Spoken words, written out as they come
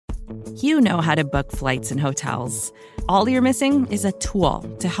You know how to book flights and hotels. All you're missing is a tool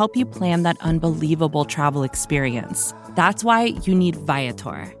to help you plan that unbelievable travel experience. That's why you need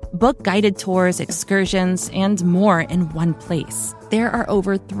Viator. Book guided tours, excursions, and more in one place. There are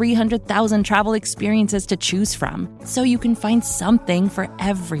over 300,000 travel experiences to choose from, so you can find something for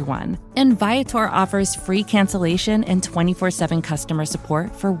everyone. And Viator offers free cancellation and 24/7 customer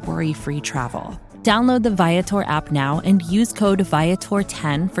support for worry-free travel. Download the Viator app now and use code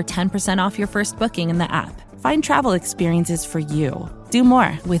Viator10 for 10% off your first booking in the app. Find travel experiences for you. Do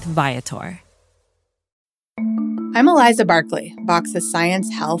more with Viator. I'm Eliza Barkley, Vox's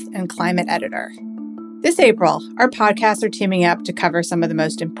Science, Health, and Climate Editor. This April, our podcasts are teaming up to cover some of the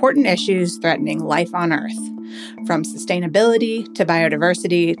most important issues threatening life on Earth. From sustainability to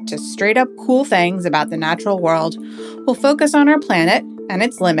biodiversity to straight-up cool things about the natural world, we'll focus on our planet and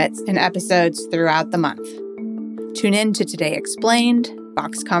its limits in episodes throughout the month. Tune in to Today Explained,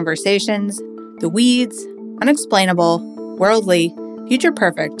 Vox Conversations, The Weeds, Unexplainable, Worldly, Future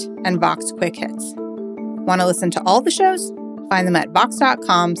Perfect, and Vox Quick Hits. Want to listen to all the shows? Find them at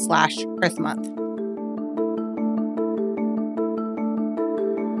vox.com/earthmonth.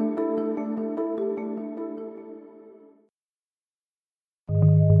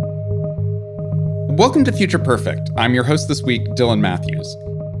 Welcome to Future Perfect. I'm your host this week, Dylan Matthews.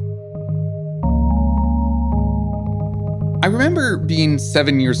 I remember being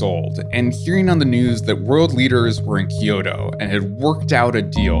 7 years old and hearing on the news that world leaders were in Kyoto and had worked out a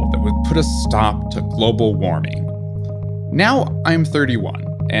deal that would put a stop to global warming. Now I'm 31,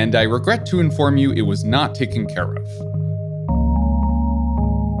 and I regret to inform you it was not taken care of.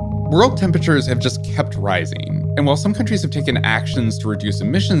 World temperatures have just kept rising, and while some countries have taken actions to reduce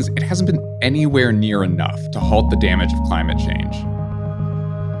emissions, it hasn't been anywhere near enough to halt the damage of climate change.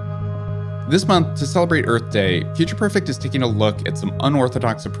 This month, to celebrate Earth Day, Future Perfect is taking a look at some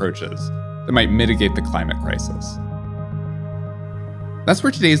unorthodox approaches that might mitigate the climate crisis. That's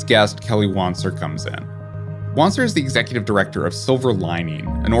where today's guest, Kelly Wanser, comes in. Wanser is the executive director of Silver Lining,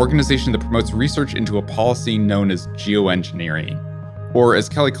 an organization that promotes research into a policy known as geoengineering, or as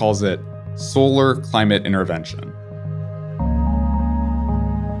Kelly calls it, solar climate intervention.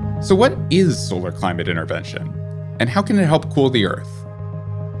 So what is solar climate intervention, and how can it help cool the Earth?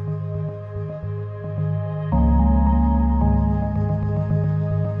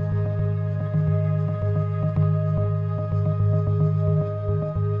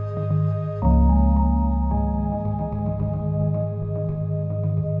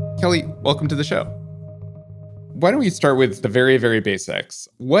 Kelly, welcome to the show. Why don't we start with the very, very basics?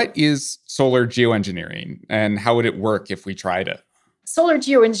 What is solar geoengineering, and how would it work if we tried it? Solar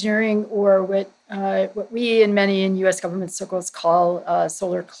geoengineering, or what we and many in U.S. government circles call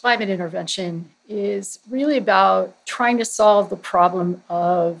solar climate intervention, is really about trying to solve the problem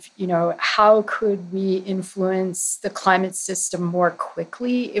of, how could we influence the climate system more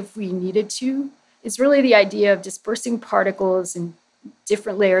quickly if we needed to. It's really the idea of dispersing particles in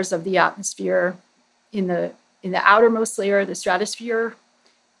different layers of the atmosphere in the outermost layer, the stratosphere,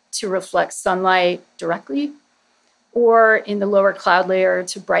 to reflect sunlight directly, or in the lower cloud layer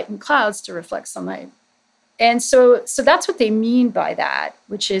to brighten clouds to reflect sunlight. And so that's what they mean by that,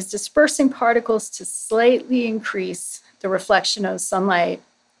 which is dispersing particles to slightly increase the reflection of sunlight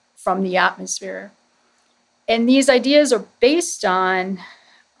from the atmosphere. And these ideas are based on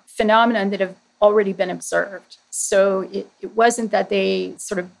phenomena that have already been observed. So it wasn't that they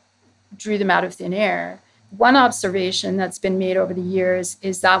sort of drew them out of thin air. One observation that's been made over the years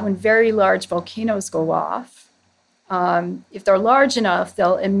is that when very large volcanoes go off, if they're large enough,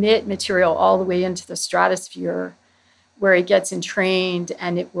 they'll emit material all the way into the stratosphere where it gets entrained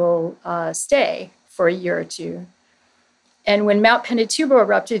and it will stay for a year or two. And when Mount Pinatubo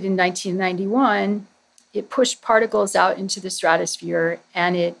erupted in 1991, it pushed particles out into the stratosphere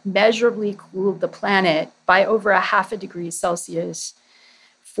and it measurably cooled the planet by over 0.5 degrees Celsius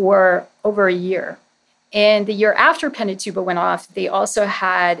for over a year. And the year after Pinatubo went off, they also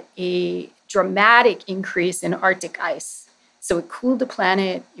had a dramatic increase in Arctic ice. So it cooled the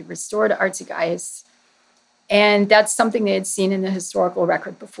planet, it restored Arctic ice, and that's something they had seen in the historical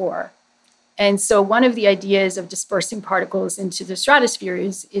record before. And so one of the ideas of dispersing particles into the stratosphere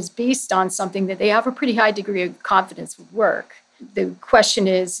is based on something that they have a pretty high degree of confidence would work. The question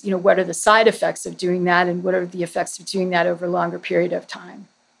is, what are the side effects of doing that, and what are the effects of doing that over a longer period of time?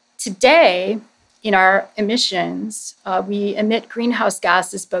 Today, in our emissions, we emit greenhouse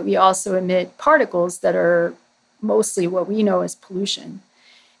gases, but we also emit particles that are mostly what we know as pollution.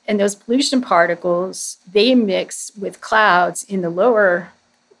 And those pollution particles, they mix with clouds in the lower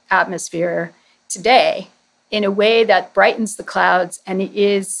atmosphere today in a way that brightens the clouds and it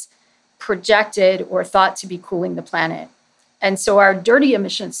is projected or thought to be cooling the planet. And so our dirty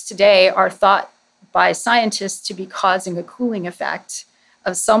emissions today are thought by scientists to be causing a cooling effect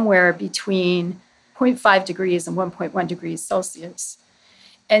of somewhere between 0.5 degrees and 1.1 degrees Celsius.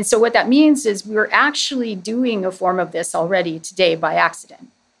 And so what that means is we're actually doing a form of this already today by accident.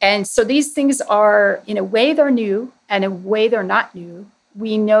 And so these things are, in a way, they're new, and in a way, they're not new.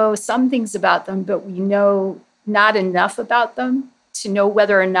 We know some things about them, but we know not enough about them to know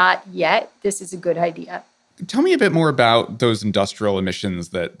whether or not yet this is a good idea. Tell me a bit more about those industrial emissions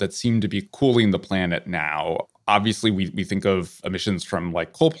that seem to be cooling the planet now. Obviously, we think of emissions from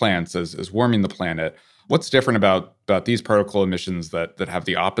like coal plants as warming the planet. What's different about these particle emissions that have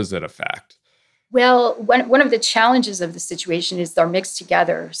the opposite effect? Well, one of the challenges of the situation is they're mixed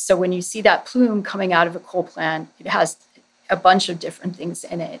together. So when you see that plume coming out of a coal plant, it has a bunch of different things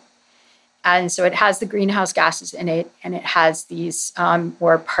in it. And so it has the greenhouse gases in it, and it has these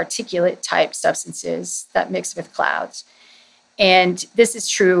more particulate type substances that mix with clouds. And this is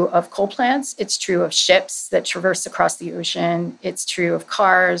true of coal plants. It's true of ships that traverse across the ocean. It's true of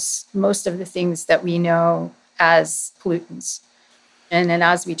cars, most of the things that we know as pollutants. And then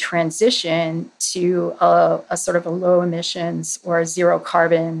as we transition to a sort of a low emissions or zero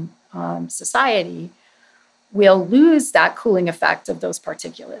carbon society, we'll lose that cooling effect of those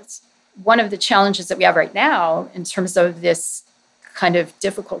particulates. One of the challenges that we have right now in terms of this kind of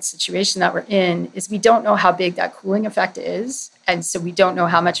difficult situation that we're in is we don't know how big that cooling effect is. And so we don't know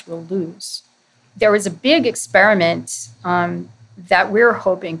how much we'll lose. There was a big experiment that we're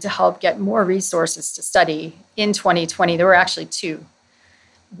hoping to help get more resources to study in 2020. There were actually two.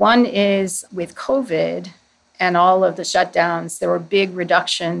 One is with COVID and all of the shutdowns, there were big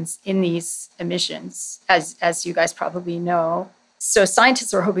reductions in these emissions, as you guys probably know. So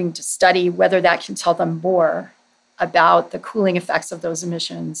scientists are hoping to study whether that can tell them more about the cooling effects of those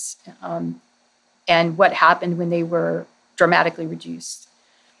emissions and what happened when they were dramatically reduced.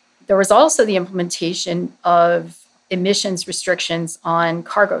 There was also the implementation of emissions restrictions on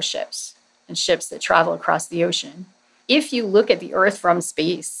cargo ships and ships that travel across the ocean. If you look at the Earth from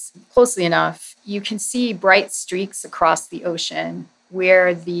space closely enough, you can see bright streaks across the ocean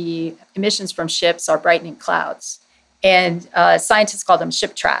where the emissions from ships are brightening clouds. And scientists call them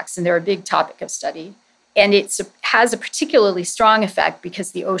ship tracks, and they're a big topic of study. And it has a particularly strong effect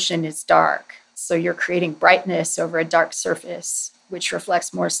because the ocean is dark. So you're creating brightness over a dark surface, which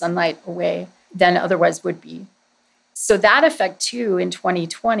reflects more sunlight away than otherwise would be. So that effect, too, in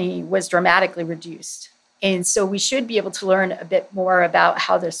 2020 was dramatically reduced. And so we should be able to learn a bit more about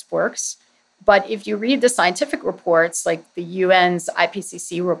how this works. But if you read the scientific reports, like the UN's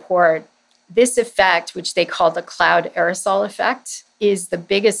IPCC report, this effect, which they call the cloud aerosol effect, is the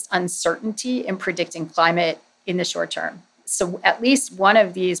biggest uncertainty in predicting climate in the short term. So at least one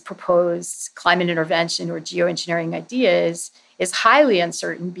of these proposed climate intervention or geoengineering ideas is highly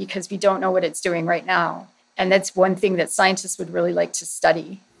uncertain because we don't know what it's doing right now. And that's one thing that scientists would really like to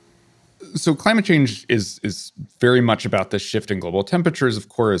study. So climate change is very much about the shift in global temperatures, of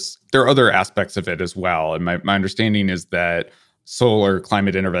course. There are other aspects of it as well. And my understanding is that solar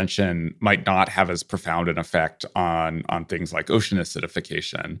climate intervention might not have as profound an effect on things like ocean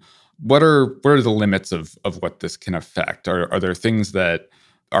acidification. What are the limits of what this can affect? Are there things that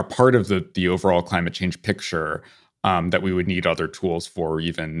are part of the overall climate change picture that we would need other tools for,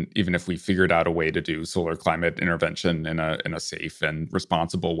 even if we figured out a way to do solar climate intervention in a safe and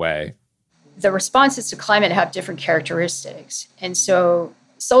responsible way? The responses to climate have different characteristics. And so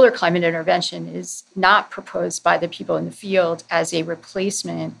solar climate intervention is not proposed by the people in the field as a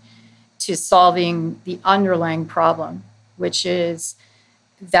replacement to solving the underlying problem, which is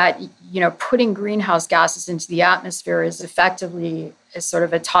that, putting greenhouse gases into the atmosphere is effectively a sort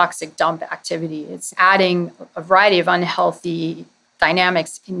of a toxic dump activity. It's adding a variety of unhealthy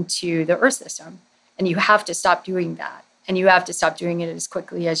dynamics into the Earth system. And you have to stop doing that. And you have to stop doing it as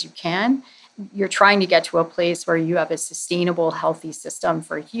quickly as you can. You're trying to get to a place where you have a sustainable, healthy system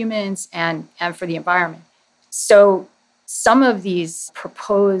for humans and for the environment. So some of these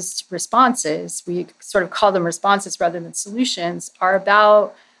proposed responses, we sort of call them responses rather than solutions, are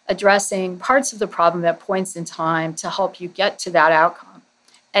about addressing parts of the problem at points in time to help you get to that outcome.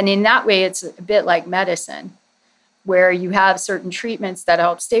 And in that way, it's a bit like medicine, where you have certain treatments that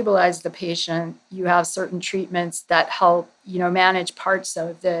help stabilize the patient. You have certain treatments that help, manage parts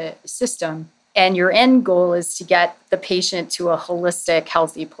of the system. And your end goal is to get the patient to a holistic,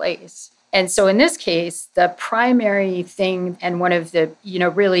 healthy place. And so in this case, the primary thing and one of the,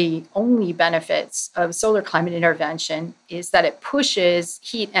 really only benefits of solar climate intervention is that it pushes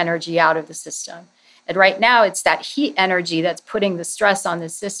heat energy out of the system. And right now, it's that heat energy that's putting the stress on the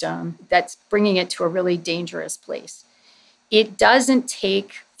system that's bringing it to a really dangerous place. It doesn't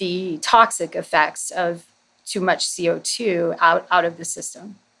take the toxic effects of too much CO2 out of the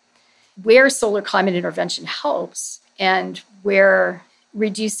system. Where solar climate intervention helps and where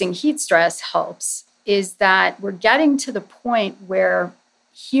reducing heat stress helps is that we're getting to the point where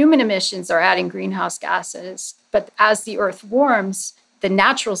human emissions are adding greenhouse gases, but as the Earth warms, the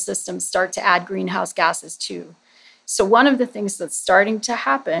natural systems start to add greenhouse gases too. So one of the things that's starting to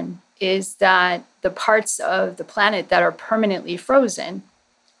happen is that the parts of the planet that are permanently frozen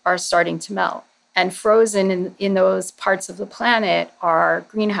are starting to melt. And frozen in those parts of the planet are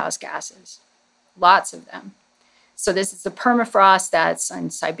greenhouse gases, lots of them. So this is the permafrost that's in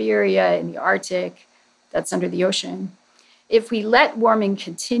Siberia, in the Arctic, that's under the ocean. If we let warming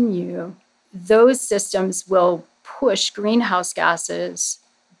continue, those systems will push greenhouse gases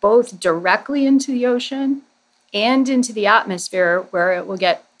both directly into the ocean and into the atmosphere where it will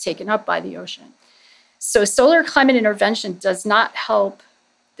get taken up by the ocean. So solar climate intervention does not help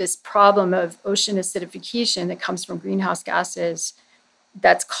this problem of ocean acidification that comes from greenhouse gases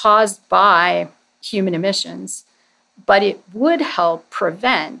that's caused by human emissions, but it would help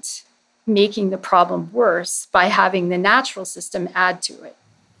prevent making the problem worse by having the natural system add to it.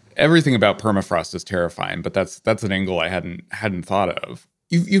 Everything about permafrost is terrifying, but that's an angle I hadn't thought of.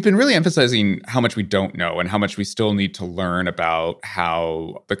 You've been really emphasizing how much we don't know and how much we still need to learn about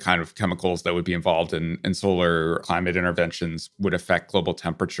how the kind of chemicals that would be involved in solar climate interventions would affect global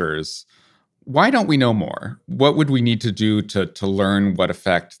temperatures. Why don't we know more? What would we need to do to learn what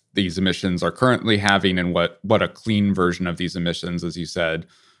effect these emissions are currently having and what a clean version of these emissions, as you said,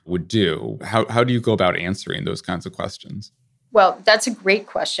 would do? How do you go about answering those kinds of questions? Well, that's a great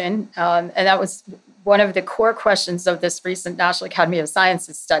question. And that was one of the core questions of this recent National Academy of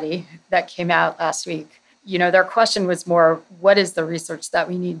Sciences study that came out last week. You know, their question was more, what is the research that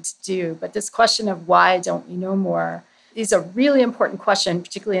we need to do? But this question of why don't we know more is a really important question,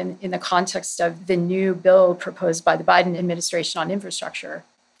 particularly in the context of the new bill proposed by the Biden administration on infrastructure.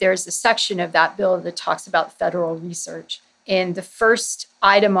 There's a section of that bill that talks about federal research. And the first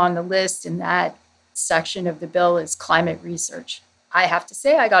item on the list in that section of the bill is climate research. I have to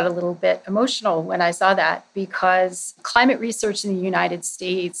say I got a little bit emotional when I saw that because climate research in the United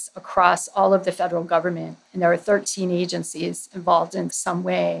States across all of the federal government, and there are 13 agencies involved in some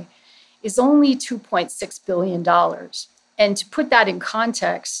way, is only $2.6 billion. And to put that in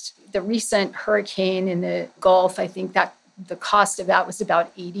context, the recent hurricane in the Gulf, I think that the cost of that was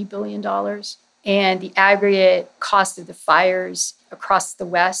about $80 billion. And the aggregate cost of the fires across the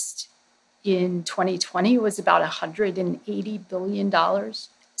West in 2020 was about $180 billion.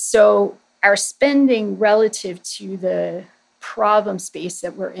 So our spending relative to the problem space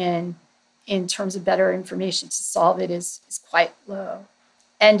that we're in terms of better information to solve it is quite low.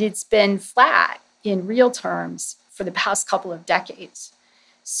 And it's been flat in real terms for the past couple of decades.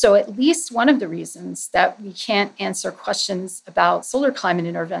 So at least one of the reasons that we can't answer questions about solar climate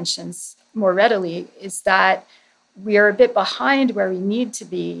interventions more readily is that we're a bit behind where we need to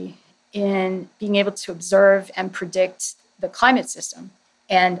be in being able to observe and predict the climate system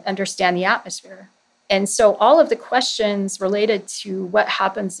and understand the atmosphere. And so all of the questions related to what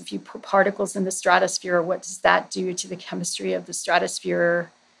happens if you put particles in the stratosphere, what does that do to the chemistry of the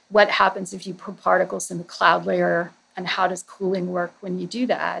stratosphere? What happens if you put particles in the cloud layer? And how does cooling work when you do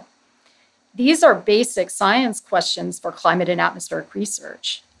that? These are basic science questions for climate and atmospheric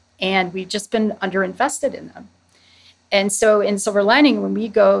research. And we've just been underinvested in them. And so in Silver Lining, when we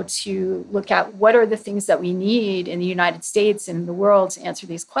go to look at what are the things that we need in the United States and in the world to answer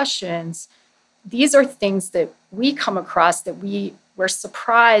these questions, these are things that we come across that we're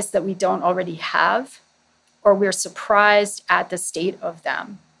surprised that we don't already have, or we're surprised at the state of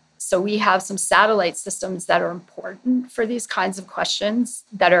them. So we have some satellite systems that are important for these kinds of questions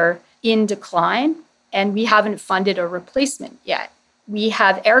that are in decline, and we haven't funded a replacement yet. We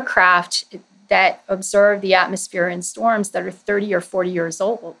have aircraft that observe the atmosphere in storms that are 30 or 40 years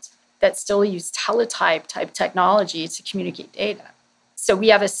old that still use teletype type technology to communicate data. So we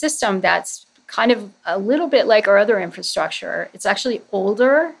have a system that's kind of a little bit like our other infrastructure. It's actually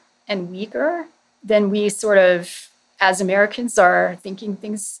older and weaker than we sort of, as Americans, are thinking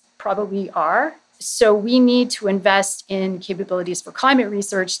things probably are. So we need to invest in capabilities for climate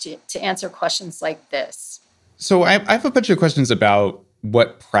research to answer questions like this. So I have a bunch of questions about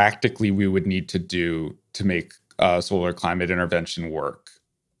what practically we would need to do to make solar climate intervention work.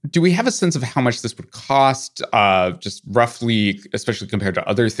 Do we have a sense of how much this would cost, just roughly, especially compared to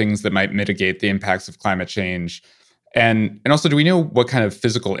other things that might mitigate the impacts of climate change? And also, do we know what kind of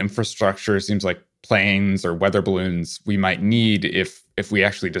physical infrastructure, it seems like planes or weather balloons, we might need if we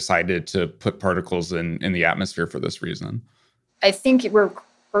actually decided to put particles in the atmosphere for this reason? I think we're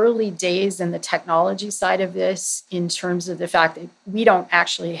early days in the technology side of this in terms of the fact that we don't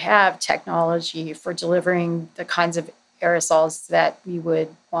actually have technology for delivering the kinds of aerosols that we would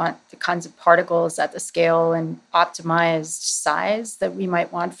want, the kinds of particles at the scale and optimized size that we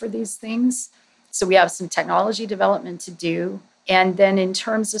might want for these things. So we have some technology development to do. And then in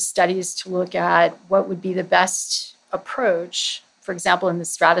terms of studies to look at what would be the best approach, for example, in the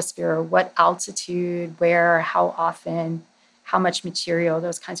stratosphere, what altitude, where, how often, how much material,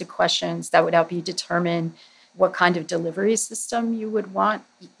 those kinds of questions that would help you determine what kind of delivery system you would want,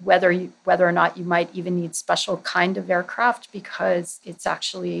 whether or not you might even need special kind of aircraft, because it's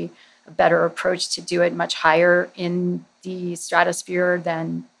actually a better approach to do it much higher in the stratosphere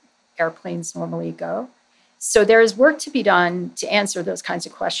than airplanes normally go. So there is work to be done to answer those kinds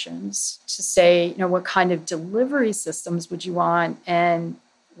of questions, to say, what kind of delivery systems would you want and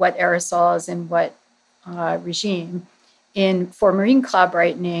what aerosols and what regime. For marine cloud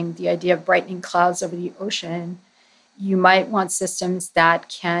brightening, the idea of brightening clouds over the ocean, you might want systems that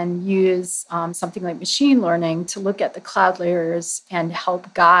can use something like machine learning to look at the cloud layers and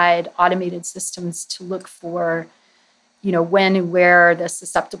help guide automated systems to look for, when and where the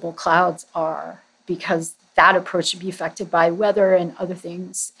susceptible clouds are, because that approach would be affected by weather and other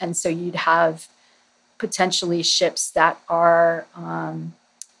things. And so you'd have potentially ships that are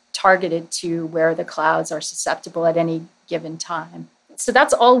targeted to where the clouds are susceptible at any given time. So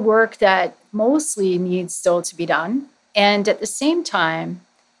that's all work that mostly needs still to be done. And at the same time,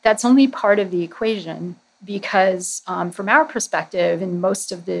 that's only part of the equation, because from our perspective, and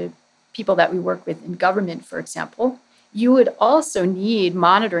most of the people that we work with in government, for example, you would also need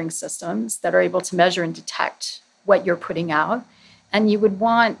monitoring systems that are able to measure and detect what you're putting out. And you would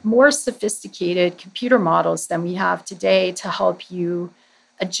want more sophisticated computer models than we have today to help you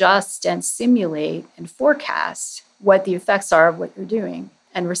adjust and simulate and forecast what the effects are of what you're doing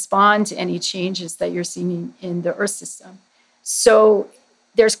and respond to any changes that you're seeing in the Earth system. So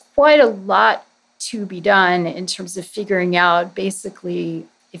there's quite a lot to be done in terms of figuring out, basically,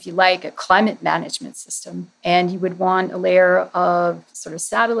 if you like, a climate management system. And you would want a layer of sort of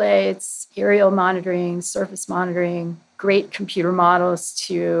satellites, aerial monitoring, surface monitoring, great computer models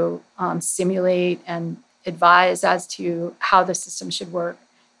to simulate and advise as to how the system should work.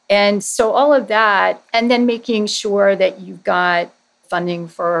 And so all of that, and then making sure that you've got funding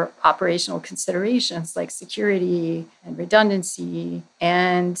for operational considerations like security and redundancy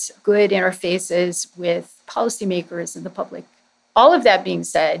and good interfaces with policymakers and the public. All of that being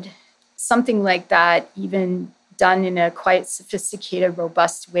said, something like that, even done in a quite sophisticated,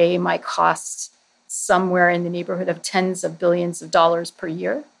 robust way, might cost somewhere in the neighborhood of tens of billions of dollars per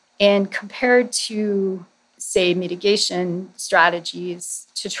year. And compared to, say, mitigation strategies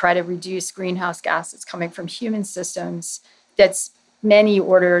to try to reduce greenhouse gases coming from human systems, that's many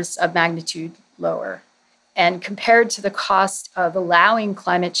orders of magnitude lower. And compared to the cost of allowing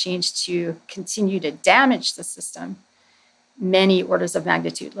climate change to continue to damage the system, many orders of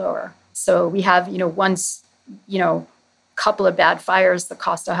magnitude lower. So we have, once, couple of bad fires that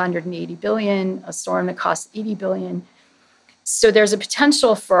cost 180 billion, a storm that costs 80 billion. So there's a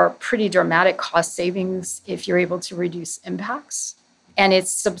potential for pretty dramatic cost savings if you're able to reduce impacts. And it's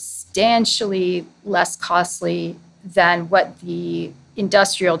substantially less costly than what the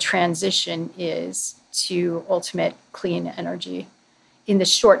industrial transition is to ultimate clean energy in the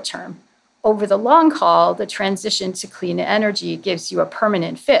short term. Over the long haul, the transition to clean energy gives you a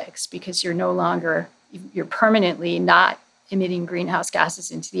permanent fix because you're permanently not emitting greenhouse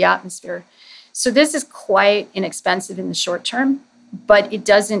gases into the atmosphere. So this is quite inexpensive in the short term, but it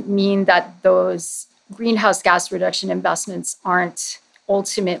doesn't mean that those greenhouse gas reduction investments aren't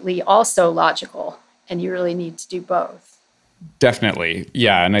ultimately also logical, and you really need to do both. Definitely.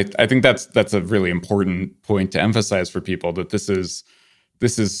 Yeah. And I think that's a really important point to emphasize for people, that this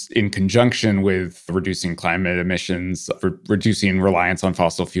is in conjunction with reducing climate emissions, reducing reliance on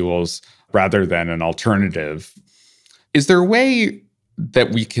fossil fuels, rather than an alternative. Is there a way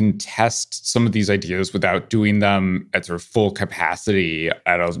that we can test some of these ideas without doing them at sort of full capacity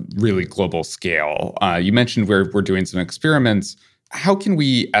at a really global scale? You mentioned we're doing some experiments. How can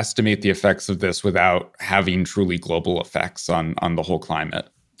we estimate the effects of this without having truly global effects on the whole climate?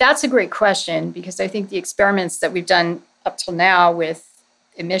 That's a great question, because I think the experiments that we've done up till now with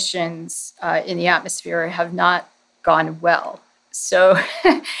emissions in the atmosphere have not gone well. So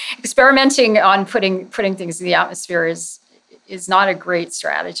experimenting on putting things in the atmosphere is not a great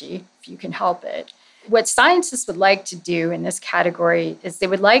strategy if you can help it. what scientists would like to do in this category is they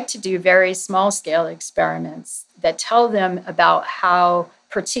would like to do very small-scale experiments that tell them about how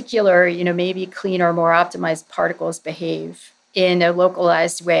particular, maybe cleaner, more optimized particles behave in a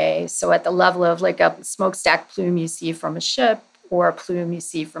localized way. So at the level of like a smokestack plume you see from a ship or a plume you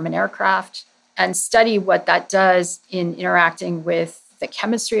see from an aircraft, and study what that does in interacting with the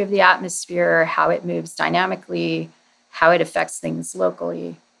chemistry of the atmosphere, how it moves dynamically, how it affects things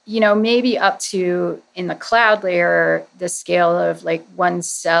locally. Maybe up to, in the cloud layer, the scale of like one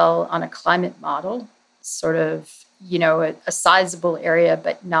cell on a climate model, sort of, a sizable area,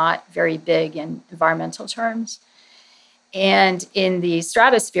 but not very big in environmental terms. And in the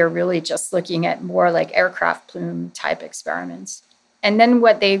stratosphere, really just looking at more like aircraft plume type experiments. And then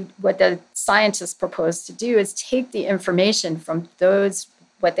what the scientists propose to do is take the information from those,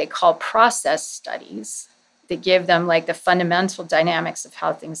 what they call process studies, that give them like the fundamental dynamics of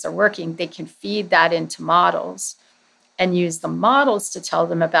how things are working. They can feed that into models and use the models to tell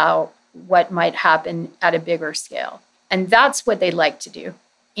them about what might happen at a bigger scale. And that's what they like to do.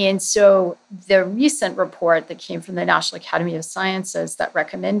 And so the recent report that came from the National Academy of Sciences that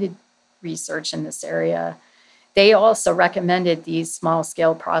recommended research in this area, they also recommended these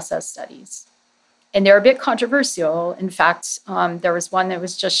small-scale process studies. And they're a bit controversial. In fact, there was one that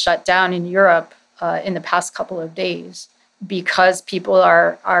was just shut down in Europe in the past couple of days because people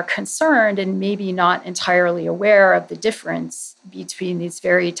are concerned and maybe not entirely aware of the difference between these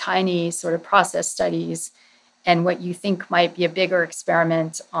very tiny sort of process studies and what you think might be a bigger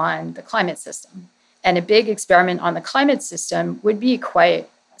experiment on the climate system. And a big experiment on the climate system would be quite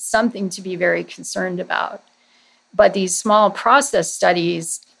something to be very concerned about. But these small process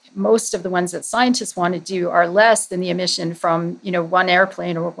studies, most of the ones that scientists want to do, are less than the emission from, one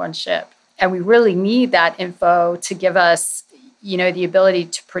airplane or one ship. And we really need that info to give us, the ability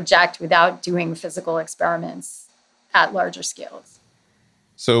to project without doing physical experiments at larger scales.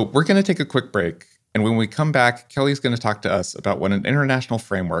 So we're going to take a quick break. And when we come back, Kelly's going to talk to us about what an international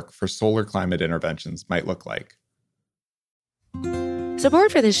framework for solar climate interventions might look like.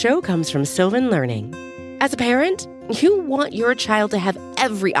 Support for this show comes from Sylvan Learning. As a parent, you want your child to have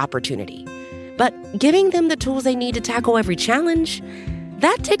every opportunity. But giving them the tools they need to tackle every challenge,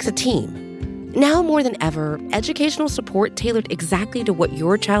 that takes a team. Now more than ever, educational support tailored exactly to what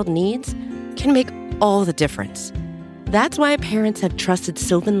your child needs can make all the difference. That's why parents have trusted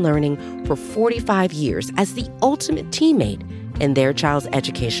Sylvan Learning for 45 years as the ultimate teammate in their child's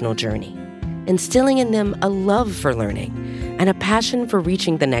educational journey, instilling in them a love for learning and a passion for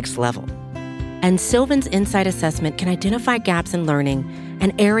reaching the next level. And Sylvan's Insight Assessment can identify gaps in learning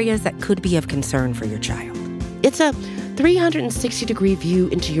and areas that could be of concern for your child. It's a 360-degree view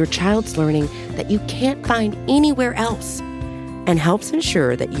into your child's learning that you can't find anywhere else, and helps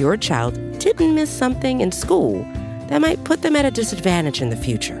ensure that your child didn't miss something in school that might put them at a disadvantage in the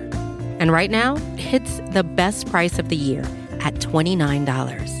future. And right now, it's the best price of the year at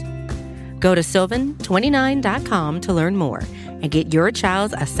 $29. Go to sylvan29.com to learn more and get your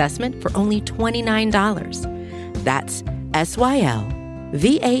child's assessment for only $29. That's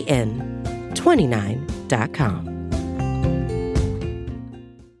SYLVAN29.com.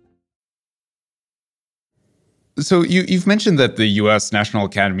 So you've mentioned that the U.S. National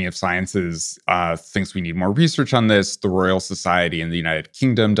Academy of Sciences thinks we need more research on this. The Royal Society in the United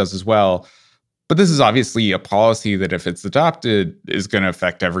Kingdom does as well. But this is obviously a policy that, if it's adopted, is going to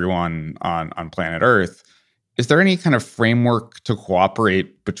affect everyone on planet Earth. Is there any kind of framework to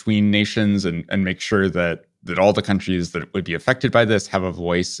cooperate between nations and make sure that all the countries that would be affected by this have a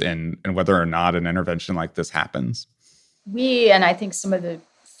voice in whether or not an intervention like this happens? We, and I think some of the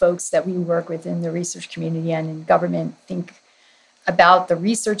folks that we work with in the research community and in government, think about the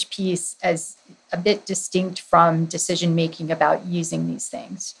research piece as a bit distinct from decision-making about using these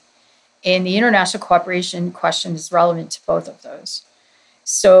things. And the international cooperation question is relevant to both of those.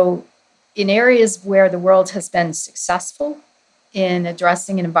 So in areas where the world has been successful in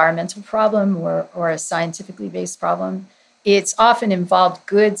addressing an environmental problem or a scientifically based problem, it's often involved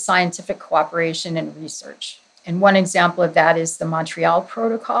good scientific cooperation and research. And one example of that is the Montreal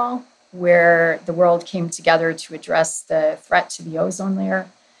Protocol, where the world came together to address the threat to the ozone layer.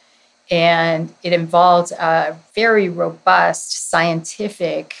 And it involved a very robust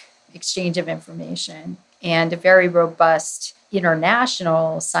scientific exchange of information and a very robust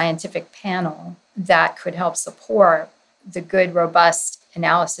international scientific panel that could help support the good, robust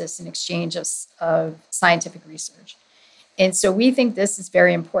analysis and exchange of scientific research. And so we think this is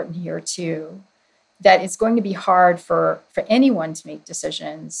very important here too, that it's going to be hard for anyone to make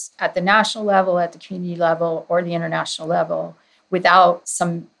decisions at the national level, at the community level, or the international level without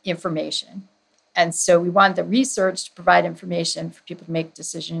some information. And so we want the research to provide information for people to make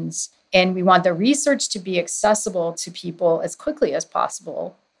decisions. And we want the research to be accessible to people as quickly as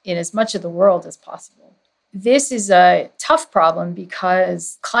possible in as much of the world as possible. This is a tough problem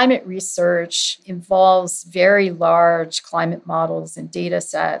because climate research involves very large climate models and data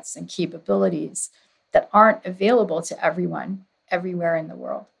sets and capabilities that aren't available to everyone everywhere in the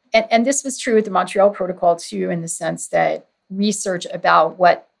world. And this was true with the Montreal Protocol, too, in the sense that research about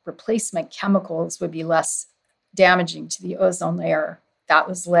what replacement chemicals would be less damaging to the ozone layer, that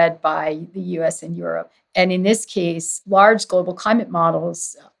was led by the US and Europe. And in this case, large global climate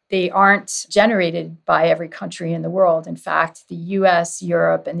models, they aren't generated by every country in the world. In fact, the US,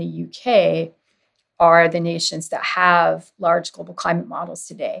 Europe, and the UK are the nations that have large global climate models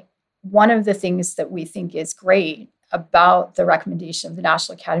today. One of the things that we think is great about the recommendation of the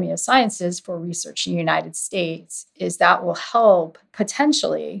National Academy of Sciences for research in the United States is that will help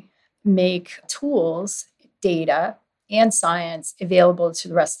potentially make tools, data, and science available to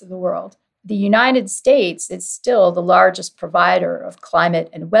the rest of the world. The United States is still the largest provider of climate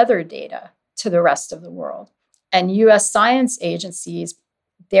and weather data to the rest of the world. And US science agencies,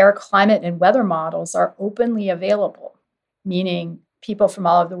 their climate and weather models are openly available, meaning people from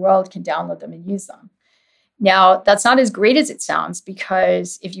all over the world can download them and use them. Now, that's not as great as it sounds,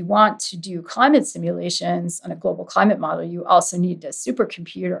 because if you want to do climate simulations on a global climate model, you also need a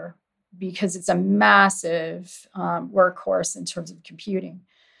supercomputer, because it's a massive workhorse in terms of computing.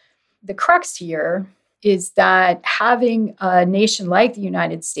 The crux here is that having a nation like the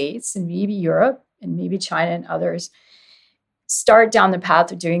United States and maybe Europe and maybe China and others start down the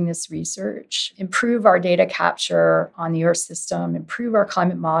path of doing this research, improve our data capture on the Earth system, improve our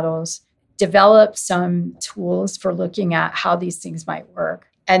climate models, develop some tools for looking at how these things might work,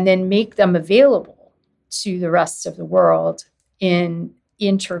 and then make them available to the rest of the world in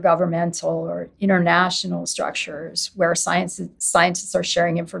intergovernmental or international structures where scientists are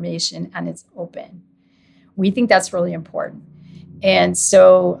sharing information and it's open. We think that's really important. And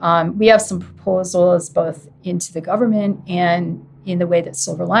so we have some proposals both into the government and in the way that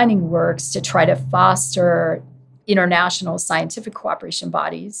Silver Lining works to try to foster international scientific cooperation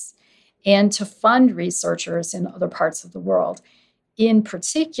bodies and to fund researchers in other parts of the world, in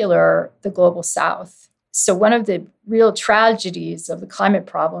particular, the Global South. So one of the real tragedies of the climate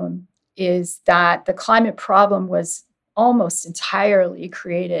problem is that the climate problem was almost entirely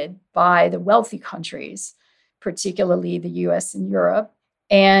created by the wealthy countries, particularly the US and Europe,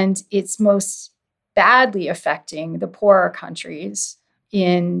 and it's most badly affecting the poorer countries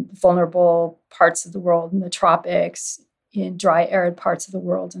in vulnerable parts of the world, in the tropics, in dry, arid parts of the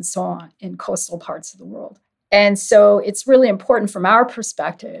world, and so on, in coastal parts of the world. And so it's really important from our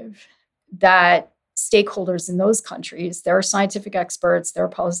perspective that stakeholders in those countries, their scientific experts, their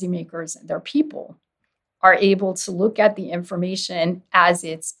policymakers, and their people are able to look at the information as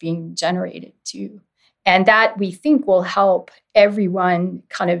it's being generated too. And that we think will help everyone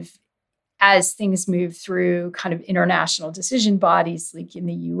kind of, as things move through kind of international decision bodies like in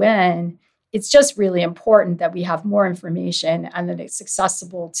the UN, it's just really important that we have more information and that it's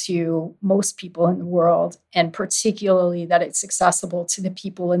accessible to most people in the world, and particularly that it's accessible to the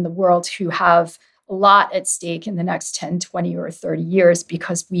people in the world who have a lot at stake in the next 10, 20, or 30 years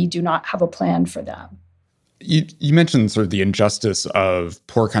because we do not have a plan for them. You mentioned sort of the injustice of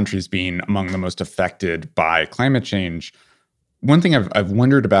poor countries being among the most affected by climate change. One thing I've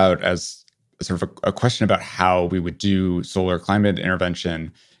wondered about as sort of a question about how we would do solar climate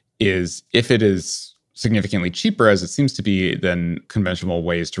intervention is if it is significantly cheaper, as it seems to be, than conventional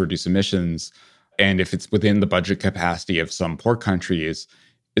ways to reduce emissions, and if it's within the budget capacity of some poor countries,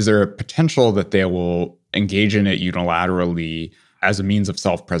 is there a potential that they will engage in it unilaterally as a means of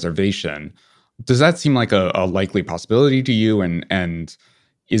self-preservation? Does that seem like a likely possibility to you? And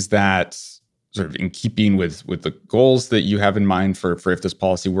is that sort of in keeping with the goals that you have in mind for if this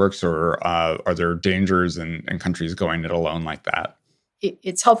policy works, or are there dangers in countries going it alone like that?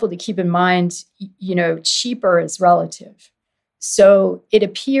 It's helpful to keep in mind, cheaper is relative. So it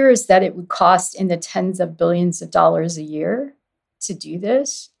appears that it would cost in the tens of billions of dollars a year to do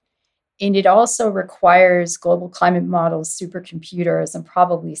this. And it also requires global climate models, supercomputers, and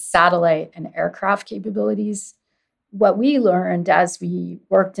probably satellite and aircraft capabilities. What we learned as we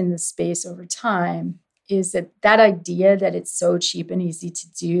worked in this space over time is that idea that it's so cheap and easy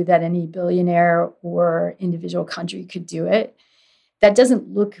to do that any billionaire or individual country could do it, that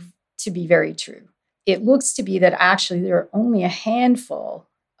doesn't look to be very true. It looks to be that actually there are only a handful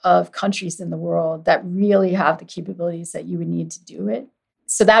of countries in the world that really have the capabilities that you would need to do it.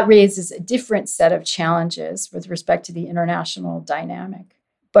 So that raises a different set of challenges with respect to the international dynamic.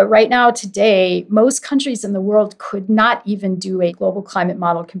 But right now, today, most countries in the world could not even do a global climate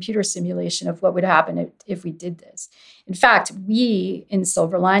model computer simulation of what would happen if we did this. In fact, we in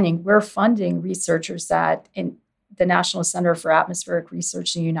Silver Lining, we're funding researchers that in the National Center for Atmospheric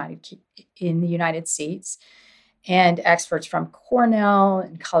Research in the United States, and experts from Cornell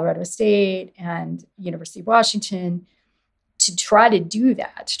and Colorado State and University of Washington to try to do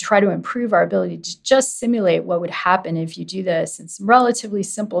that, to try to improve our ability to just simulate what would happen if you do this in some relatively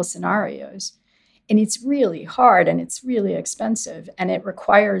simple scenarios. And it's really hard and it's really expensive and it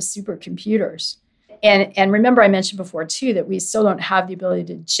requires supercomputers. And remember, I mentioned before too, that we still don't have the ability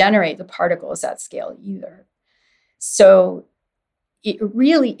to generate the particles at scale either. So it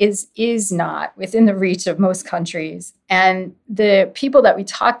really is not within the reach of most countries. And the people that we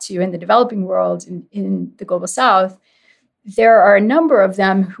talk to in the developing world, in the Global South, there are a number of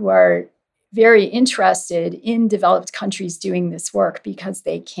them who are very interested in developed countries doing this work because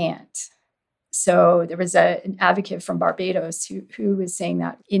they can't. So there was an advocate from Barbados who was saying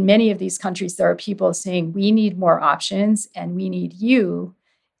that in many of these countries, there are people saying, we need more options and we need you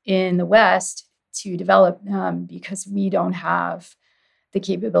in the West to develop them because we don't have the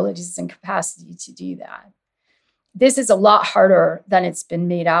capabilities and capacity to do that. This is a lot harder than it's been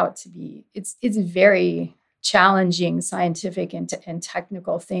made out to be. It's a very challenging scientific and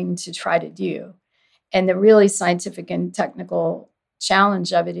technical thing to try to do. And the really scientific and technical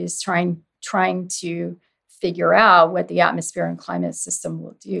challenge of it is trying to figure out what the atmosphere and climate system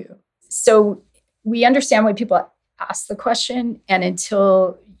will do. So we understand why people ask the question. And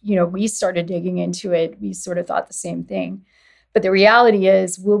until, we started digging into it, we sort of thought the same thing. But the reality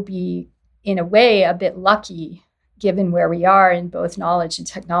is we'll be, in a way, a bit lucky, given where we are in both knowledge and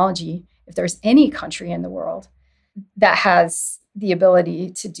technology, if there's any country in the world that has the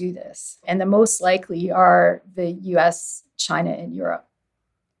ability to do this. And the most likely are the US, China, and Europe.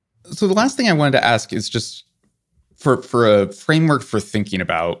 So the last thing I wanted to ask is just for a framework for thinking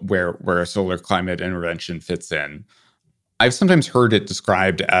about where solar climate intervention fits in. I've sometimes heard it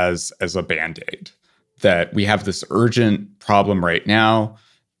described as a Band-Aid, that we have this urgent problem right now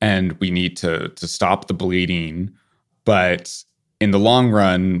and we need to stop the bleeding. But in the long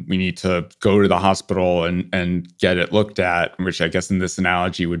run, we need to go to the hospital and get it looked at, which I guess in this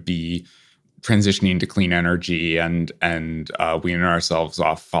analogy would be transitioning to clean energy and weaning ourselves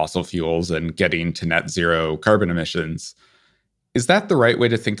off fossil fuels and getting to net zero carbon emissions. Is that the right way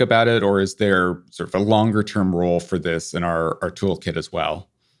to think about it? Or is there sort of a longer term role for this in our toolkit as well?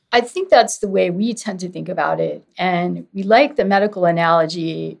 I think that's the way we tend to think about it. And we like the medical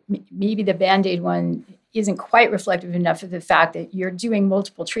analogy. Maybe the Band-Aid one isn't quite reflective enough of the fact that you're doing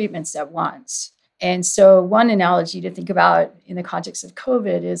multiple treatments at once. And so one analogy to think about in the context of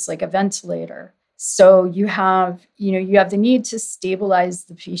COVID is like a ventilator. So you have the need to stabilize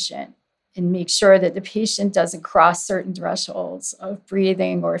the patient and make sure that the patient doesn't cross certain thresholds of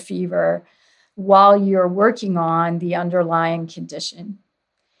breathing or fever while you're working on the underlying condition.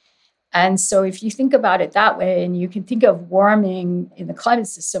 And so if you think about it that way, and you can think of warming in the climate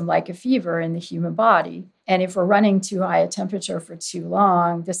system like a fever in the human body, and if we're running too high a temperature for too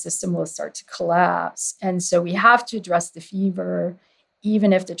long, the system will start to collapse. And so we have to address the fever,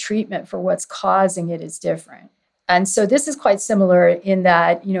 even if the treatment for what's causing it is different. And so this is quite similar in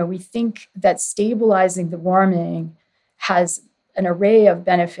that, we think that stabilizing the warming has an array of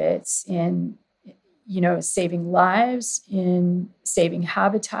benefits in saving lives, in saving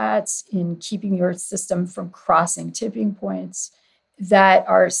habitats, in keeping your system from crossing tipping points that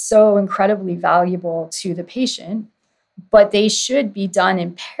are so incredibly valuable to the patient, but they should be done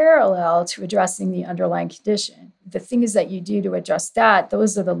in parallel to addressing the underlying condition. The things that you do to address that,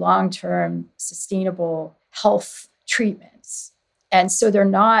 those are the long-term sustainable health treatments. And so they're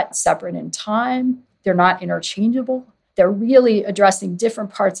not separate in time, they're not interchangeable. They're really addressing different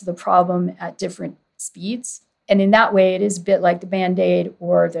parts of the problem at different speeds. And in that way, it is a bit like the Band-Aid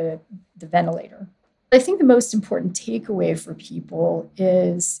or the ventilator. I think the most important takeaway for people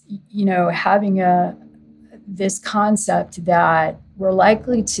is, having this concept that we're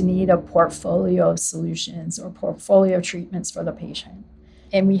likely to need a portfolio of solutions or portfolio of treatments for the patient.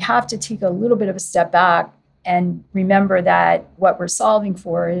 And we have to take a little bit of a step back and remember that what we're solving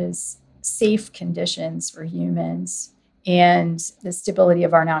for is safe conditions for humans and the stability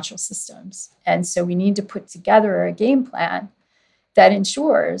of our natural systems. And so we need to put together a game plan that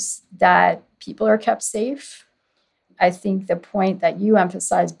ensures that people are kept safe. I think the point that you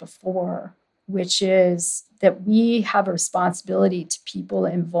emphasized before, which is that we have a responsibility to people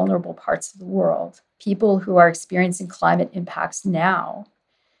in vulnerable parts of the world, people who are experiencing climate impacts now,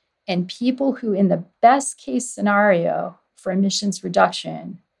 and people who, in the best case scenario for emissions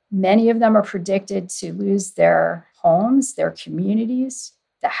reduction, many of them are predicted to lose their homes, their communities,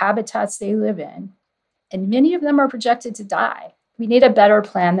 the habitats they live in, and many of them are projected to die. We need a better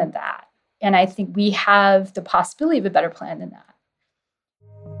plan than that. And I think we have the possibility of a better plan than that.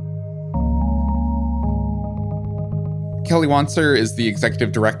 Kelly Wancer is the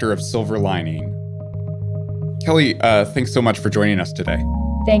executive director of Silver Lining. Kelly, thanks so much for joining us today.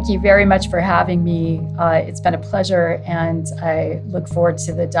 Thank you very much for having me. It's been a pleasure, and I look forward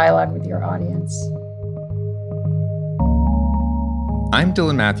to the dialogue with your audience. I'm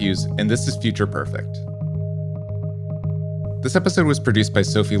Dylan Matthews, and this is Future Perfect. This episode was produced by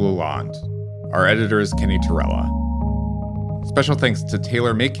Sophie Lalonde. Our editor is Kenny Torella. Special thanks to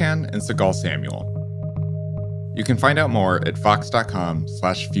Taylor Macan and Segal Samuel. You can find out more at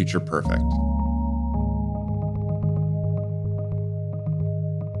fox.com/futureperfect.